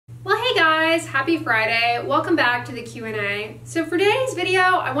guys, happy Friday. Welcome back to the Q&A. So for today's video,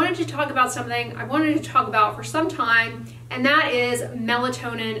 I wanted to talk about something I wanted to talk about for some time, and that is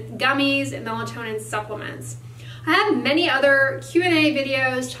melatonin gummies and melatonin supplements. I have many other Q&A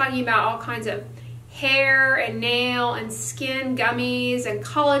videos talking about all kinds of hair and nail and skin gummies and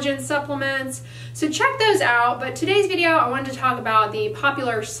collagen supplements, so check those out. But today's video, I wanted to talk about the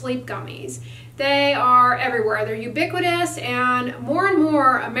popular sleep gummies. They are everywhere. They're ubiquitous, and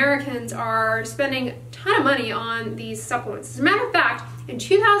more Americans are spending a ton of money on these supplements. As a matter of fact, in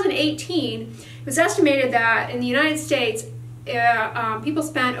 2018, it was estimated that in the United States, people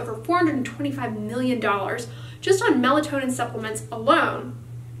spent over $425 million just on melatonin supplements alone.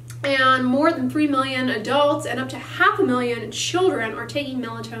 And more than 3 million adults and up to 500,000 children are taking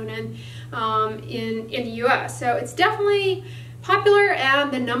melatonin in the US. So it's definitely popular,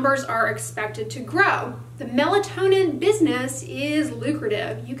 and the numbers are expected to grow. The melatonin business is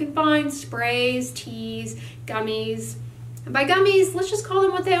lucrative. You can find sprays, teas, gummies. And by gummies, let's just call them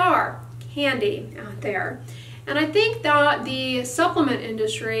what they are, candy out there. And I think that the supplement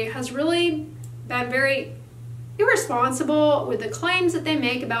industry has really been very irresponsible with the claims that they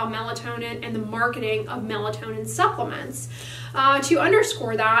make about melatonin and the marketing of melatonin supplements. To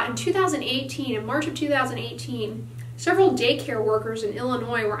underscore that, in March of 2018, several daycare workers in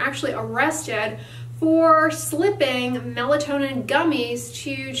Illinois were actually arrested for slipping melatonin gummies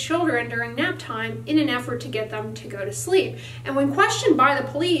to children during nap time in an effort to get them to go to sleep. And when questioned by the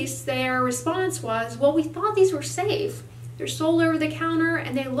police, their response was, well, we thought these were safe. They're sold over the counter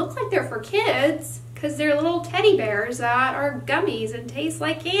and they look like they're for kids because they're little teddy bears that are gummies and taste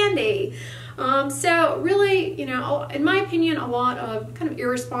like candy. So really, you know, in my opinion, a lot of kind of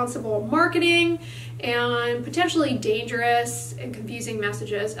irresponsible marketing and potentially dangerous and confusing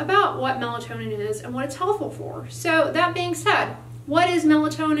messages about what melatonin is and what it's helpful for. So that being said, what is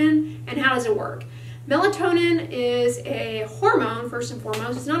melatonin and how does it work? Melatonin is a hormone, first and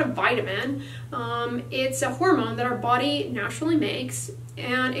foremost. It's not a vitamin. It's a hormone that our body naturally makes,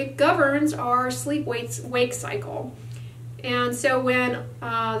 and it governs our sleep-wake cycle. And so when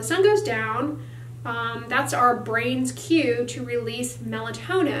the sun goes down, that's our brain's cue to release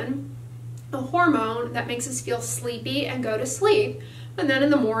melatonin, a hormone that makes us feel sleepy and go to sleep. And then in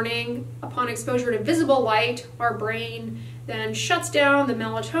the morning, upon exposure to visible light, our brain then shuts down the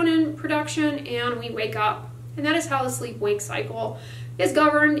melatonin production and we wake up. And that is how the sleep-wake cycle is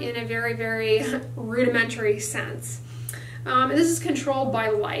governed in a very rudimentary sense. And this is controlled by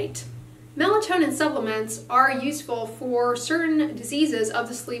light. Melatonin supplements are useful for certain diseases of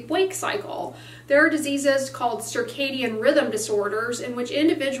the sleep-wake cycle. There are diseases called circadian rhythm disorders in which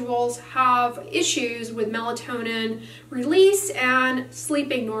individuals have issues with melatonin release and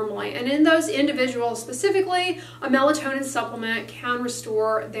sleeping normally. And in those individuals specifically, a melatonin supplement can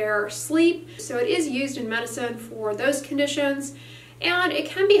restore their sleep. So it is used in medicine for those conditions. And it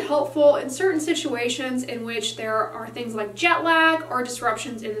can be helpful in certain situations in which there are things like jet lag or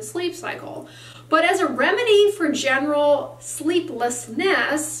disruptions in the sleep cycle. But as a remedy for general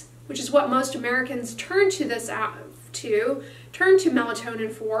sleeplessness, which is what most Americans turn to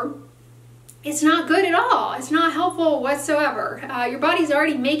melatonin for, it's not good at all. It's not helpful whatsoever. Your body's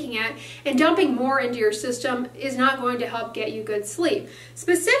already making it, and dumping more into your system is not going to help get you good sleep.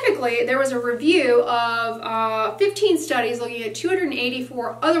 Specifically, there was a review of 15 studies looking at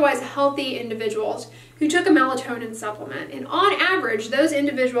 284 otherwise healthy individuals who took a melatonin supplement. And on average, those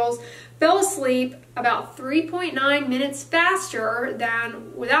individuals fell asleep about 3.9 minutes faster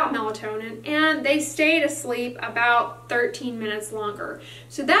than without melatonin, and they stayed asleep about 13 minutes longer.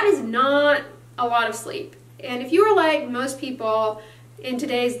 So that is not a lot of sleep. And if you are like most people in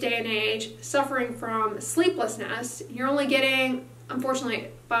today's day and age suffering from sleeplessness, you're only getting, unfortunately,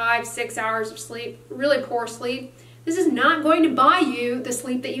 5-6 hours of sleep, really poor sleep, this is not going to buy you the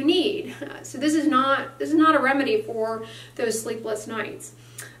sleep that you need. So this is not a remedy for those sleepless nights.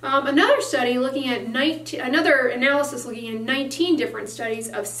 Another analysis looking at 19 different studies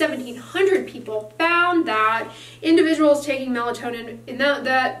of 1,700 people found that individuals taking melatonin in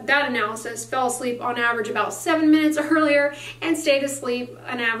that analysis fell asleep on average about 7 minutes earlier and stayed asleep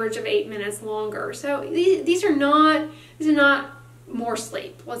an average of 8 minutes longer. So these are not more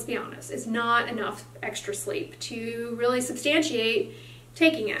sleep, let's be honest. It's not enough extra sleep to really substantiate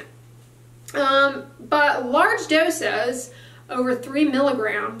taking it. But large doses, over 3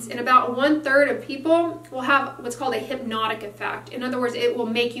 milligrams, in about 1/3 of people will have what's called a hypnotic effect. In other words, it will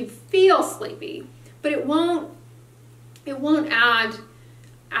make you feel sleepy, but it won't add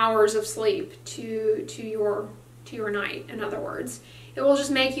hours of sleep to your night. In other words, it will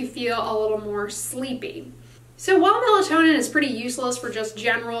just make you feel a little more sleepy. So while melatonin is pretty useless for just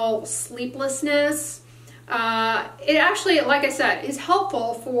general sleeplessness, it actually, like I said, is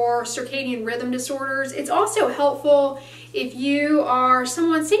helpful for circadian rhythm disorders. It's also helpful if you are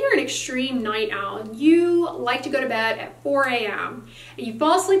someone, say you're an extreme night owl and you like to go to bed at 4 a.m. and you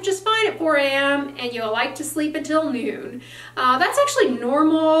fall asleep just fine at 4 a.m. and you like to sleep until noon. That's actually a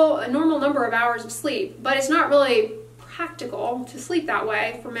normal number of hours of sleep, but it's not really practical to sleep that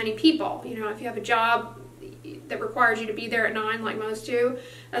way for many people. You know, if you have a job that requires you to be there at 9 like most do,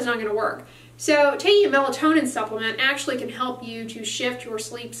 that's not going to work. So taking a melatonin supplement actually can help you to shift your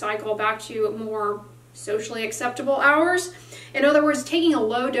sleep cycle back to more socially acceptable hours. In other words, taking a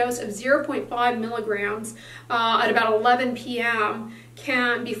low dose of 0.5 milligrams at about 11 p.m.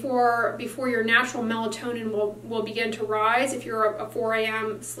 can, before your natural melatonin will begin to rise. If you're a 4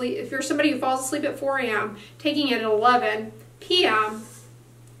 a.m. sleep, if you're somebody who falls asleep at 4 a.m., taking it at 11 p.m.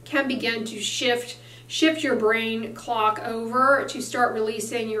 can begin to shift your brain clock over to start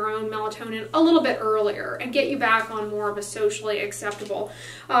releasing your own melatonin a little bit earlier and get you back on more of a socially acceptable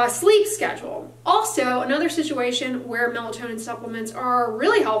sleep schedule. Also, another situation where melatonin supplements are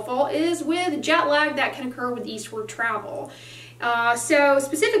really helpful is with jet lag that can occur with eastward travel. So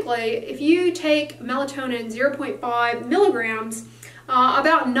specifically, if you take melatonin 0.5 milligrams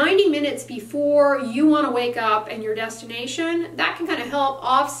about 90 minutes before you want to wake up and your destination, that can kind of help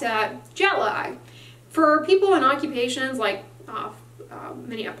offset jet lag. For people in occupations like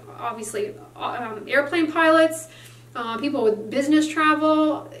obviously airplane pilots, people with business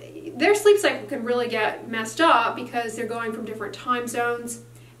travel, their sleep cycle can really get messed up because they're going from different time zones,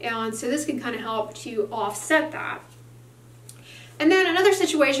 and so this can kind of help to offset that. And then another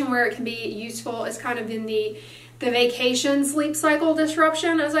situation where it can be useful is kind of in the vacation sleep cycle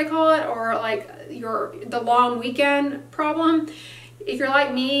disruption, as I call it, or like the long weekend problem. If you're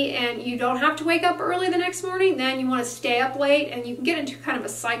like me and you don't have to wake up early the next morning, then you want to stay up late, and you can get into kind of a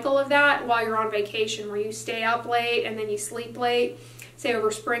cycle of that while you're on vacation, where you stay up late and then you sleep late, say over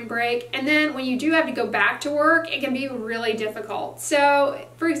spring break. And then when you do have to go back to work, it can be really difficult. So,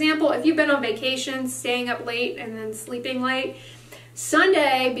 for example, if you've been on vacation, staying up late and then sleeping late,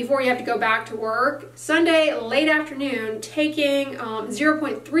 Sunday, before you have to go back to work, Sunday late afternoon, taking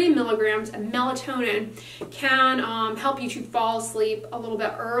 0.3 milligrams of melatonin can help you to fall asleep a little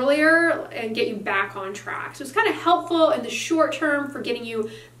bit earlier and get you back on track. So it's kind of helpful in the short term for getting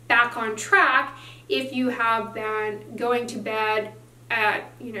you back on track if you have been going to bed at,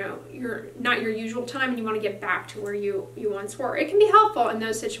 you know, not your usual time and you want to get back to where you once were. It can be helpful in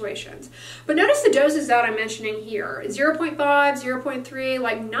those situations. But notice the doses that I'm mentioning here: 0.5, 0.3,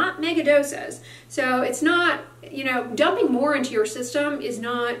 like not mega doses. So it's not, you know, dumping more into your system is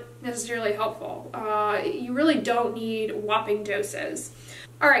not necessarily helpful. You really don't need whopping doses.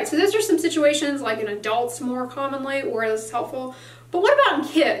 All right, so those are some situations like in adults more commonly where this is helpful. But what about in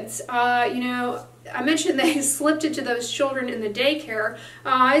kids? You know, I mentioned they slipped it to those children in the daycare.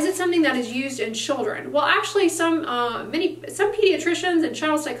 Is it something that is used in children? Well, actually, some pediatricians and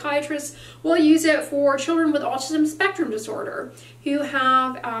child psychiatrists will use it for children with autism spectrum disorder, who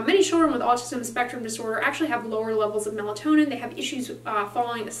have many children with autism spectrum disorder actually have lower levels of melatonin. They have issues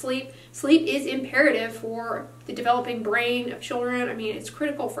falling asleep. Sleep is imperative for the developing brain of children. I mean, it's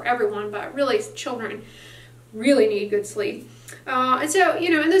critical for everyone, but really children really need good sleep. And so, you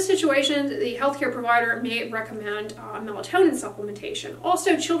know, in those situations, the healthcare provider may recommend melatonin supplementation.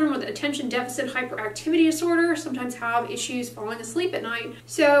 Also, children with attention deficit hyperactivity disorder sometimes have issues falling asleep at night.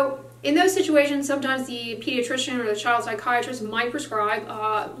 So, in those situations, sometimes the pediatrician or the child psychiatrist might prescribe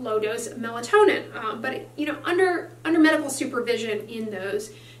low-dose melatonin, but, you know, under medical supervision in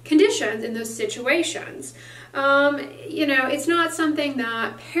those conditions, in those situations. You know, it's not something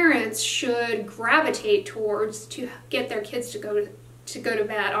that parents should gravitate towards to get their kids to go to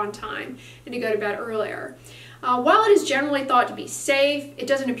bed on time and to go to bed earlier. While it is generally thought to be safe, it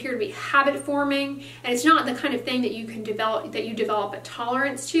doesn't appear to be habit forming, and it's not the kind of thing that you can develop a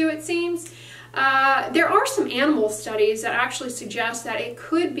tolerance to, it seems. There are some animal studies that actually suggest that it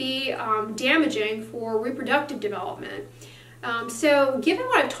could be damaging for reproductive development. So given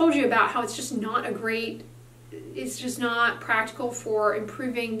what I've told you about how it's just not practical for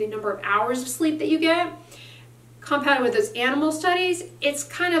improving the number of hours of sleep that you get, compounded with those animal studies, it's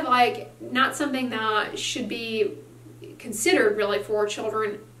kind of like not something that should be considered really for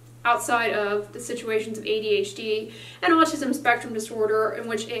children outside of the situations of ADHD and autism spectrum disorder, in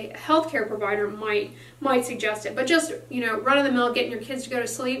which a healthcare provider might suggest it. But just, you know, run-of-the-mill, getting your kids to go to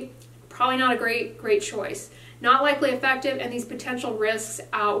sleep, probably not a great choice. Not likely effective, and these potential risks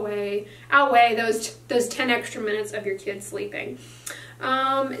outweigh those 10 extra minutes of your kids sleeping.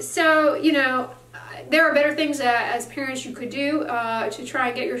 So, you know, there are better things as parents you could do to try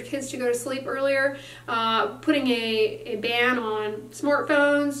and get your kids to go to sleep earlier. Putting a ban on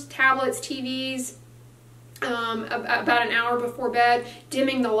smartphones, tablets, TVs, about an hour before bed,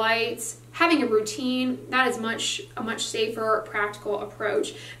 dimming the lights, having a routine. That is a much safer, practical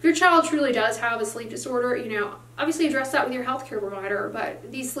approach. If your child truly does have a sleep disorder, you know, obviously address that with your healthcare provider,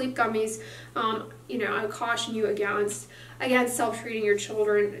 but these sleep gummies, you know, I caution you against self-treating your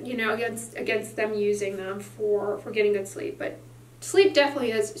children, you know, against them using them for getting good sleep. But sleep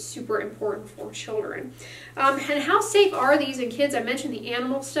definitely is super important for children. And how safe are these in kids? I mentioned the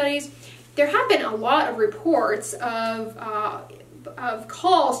animal studies. There have been a lot of reports of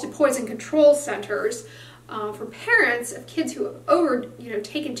calls to poison control centers from parents of kids who have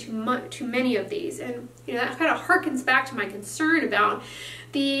taken too many of these, and you know, that kind of harkens back to my concern about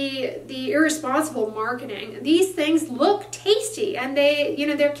the irresponsible marketing. These things look tasty, and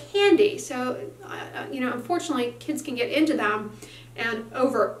they're candy, so you know, unfortunately kids can get into them and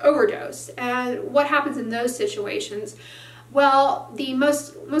overdose. And what happens in those situations? Well, the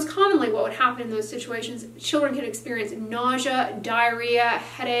most commonly what would happen in those situations, children can experience nausea, diarrhea,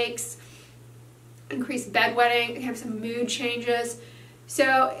 headaches, increased bedwetting, have some mood changes.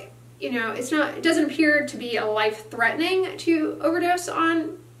 So, you know, it doesn't appear to be a life-threatening to overdose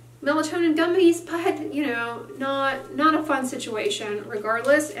on melatonin gummies, but, you know, not a fun situation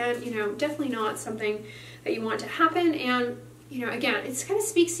regardless, and, you know, definitely not something that you want to happen. And, you know, again, it kind of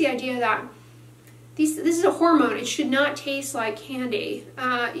speaks to the idea that this is a hormone. It should not taste like candy.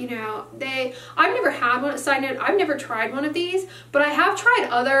 You know, I've never had one. Side note, I've never tried one of these, but I have tried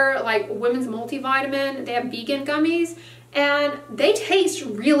other, like, women's multivitamin. They have vegan gummies, and they taste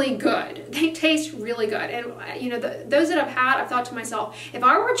really good. They taste really good. And, you know, those that I've had, I've thought to myself, if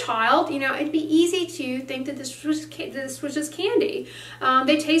I were a child, you know, it'd be easy to think that this was just candy.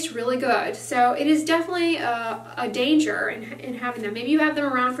 They taste really good. So it is definitely a danger in having them. Maybe you have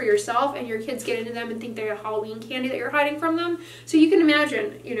them around for yourself and your kids get into them and think they're Halloween candy that you're hiding from them. So you can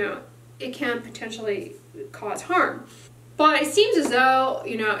imagine, you know, it can potentially cause harm. But it seems as though,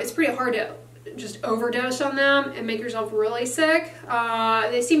 you know, it's pretty hard to just overdose on them and make yourself really sick.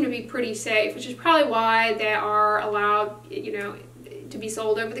 They seem to be pretty safe, which is probably why they are allowed, you know, to be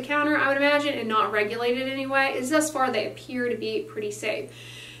sold over the counter, I would imagine, and not regulated anyway. Is thus far they appear to be pretty safe.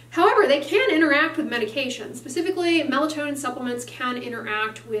 However, they can interact with medication. Specifically, melatonin supplements can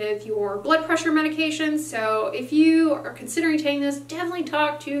interact with your blood pressure medications. So if you are considering taking this, definitely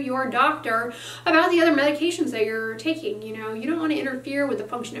talk to your doctor about the other medications that you're taking. You know, you don't want to interfere with the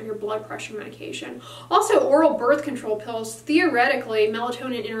function of your blood pressure medication. Also, oral birth control pills, theoretically,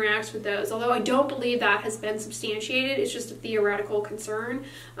 melatonin interacts with those, although I don't believe that has been substantiated. It's just a theoretical concern.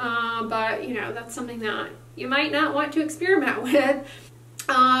 But, you know, that's something that you might not want to experiment with.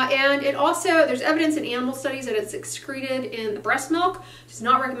 And it also, there's evidence in animal studies that it's excreted in the breast milk. It's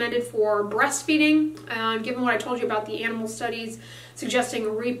not recommended for breastfeeding. Given what I told you about the animal studies suggesting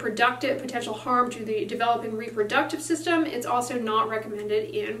potential harm to the developing reproductive system, it's also not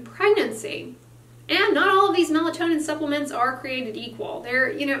recommended in pregnancy. And not all of these melatonin supplements are created equal.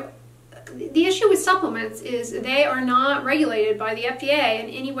 They're, you know, the issue with supplements is they are not regulated by the FDA in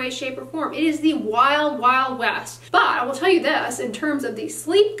any way, shape, or form. It is the wild, wild west. But I will tell you this, in terms of these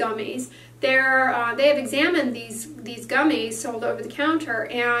sleep gummies, they have examined these gummies sold over the counter,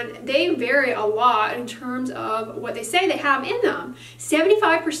 and they vary a lot in terms of what they say they have in them.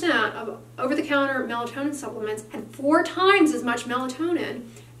 75% of over-the-counter melatonin supplements had 4 times as much melatonin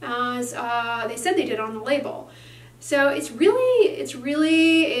as they said they did on the label. So it's really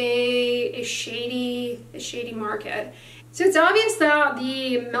a shady market. So it's obvious that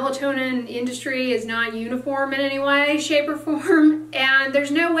the melatonin industry is not uniform in any way, shape, or form, and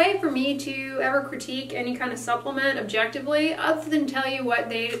there's no way for me to ever critique any kind of supplement objectively other than tell you what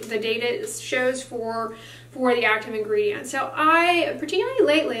the data shows for the active ingredient. So particularly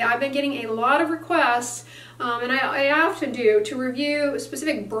lately, I've been getting a lot of requests, and I often do, to review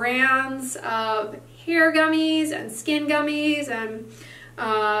specific brands of hair gummies and skin gummies and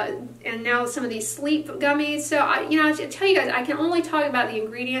now some of these sleep gummies. So I tell you guys, I can only talk about the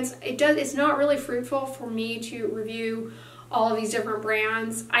ingredients. It's not really fruitful for me to review all of these different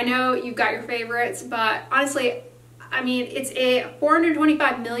brands. I know you've got your favorites, but honestly, I mean, it's a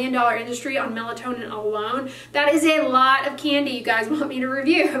 $425 million industry on melatonin alone. That is a lot of candy you guys want me to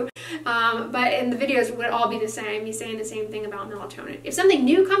review. But in the videos would all be the same, me saying the same thing about melatonin. If something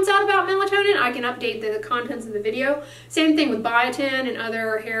new comes out about melatonin, I can update the contents of the video. Same thing with biotin and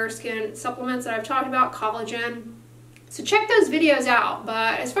other hair, skin supplements that I've talked about, collagen. So check those videos out.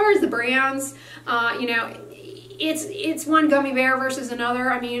 But as far as the brands, you know, it's one gummy bear versus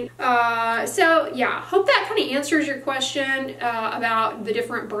another. I mean, so yeah, hope that kind of answers your question about the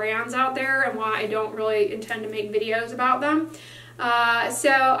different brands out there and why I don't really intend to make videos about them. So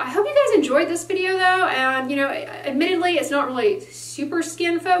I hope you guys enjoyed this video though, and you know, admittedly it's not really super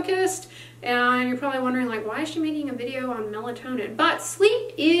skin focused, and you're probably wondering like, why is she making a video on melatonin? But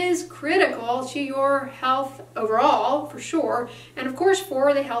sleep is critical to your health overall, for sure, and of course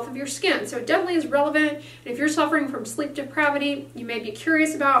for the health of your skin. So it definitely is relevant, and if you're suffering from sleep depravity, you may be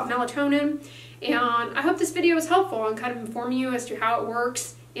curious about melatonin, and I hope this video was helpful and kind of inform you as to how it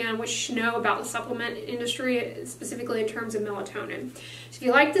works and what you should know about the supplement industry, specifically in terms of melatonin. So if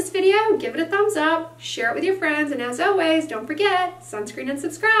you like this video, give it a thumbs up, share it with your friends, and as always, don't forget, sunscreen and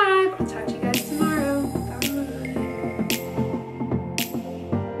subscribe. I'll talk to you guys tomorrow.